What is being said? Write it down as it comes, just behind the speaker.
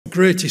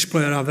greatest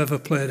player I've ever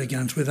played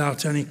against,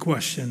 without any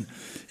question.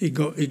 He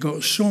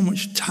got so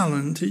much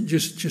talent, it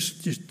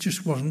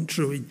just wasn't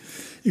true.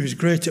 He was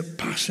great at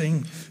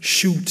passing,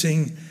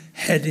 shooting,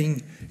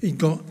 heading. He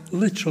got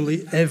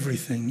literally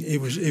everything. He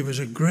was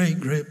a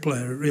great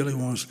player, it really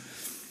was.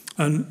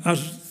 And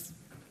as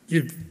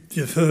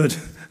you've heard,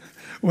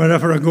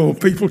 wherever I go,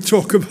 people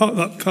talk about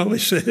that Pele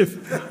save.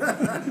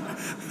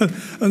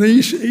 And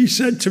he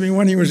said to me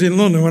when he was in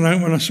London, when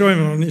I saw him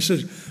in London, he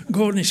says,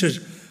 Gordon, he says,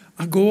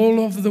 I go all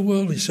over the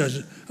world, he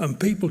says, and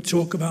people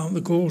talk about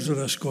the goals that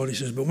I scored, he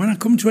says, but when I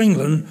come to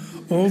England,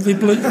 all they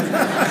believe...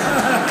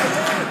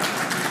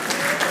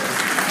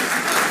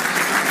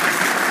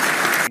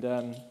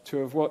 To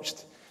have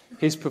watched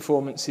his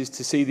performances,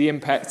 to see the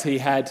impact he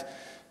had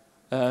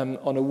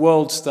on a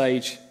world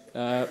stage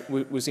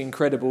was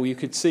incredible. You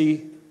could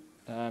see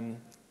the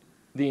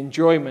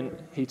enjoyment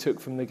he took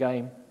from the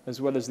game, as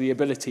well as the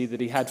ability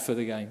that he had for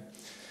the game.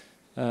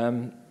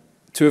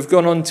 To have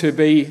gone on to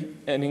be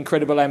an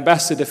incredible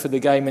ambassador for the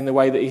game in the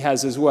way that he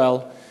has as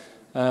well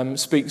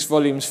speaks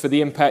volumes for the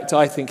impact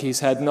I think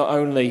he's had, not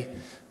only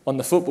on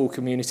the football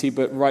community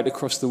but right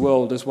across the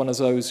world, as one of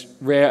those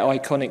rare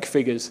iconic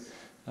figures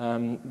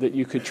that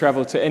you could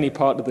travel to any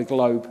part of the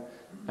globe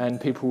and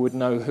people would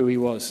know who he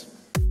was.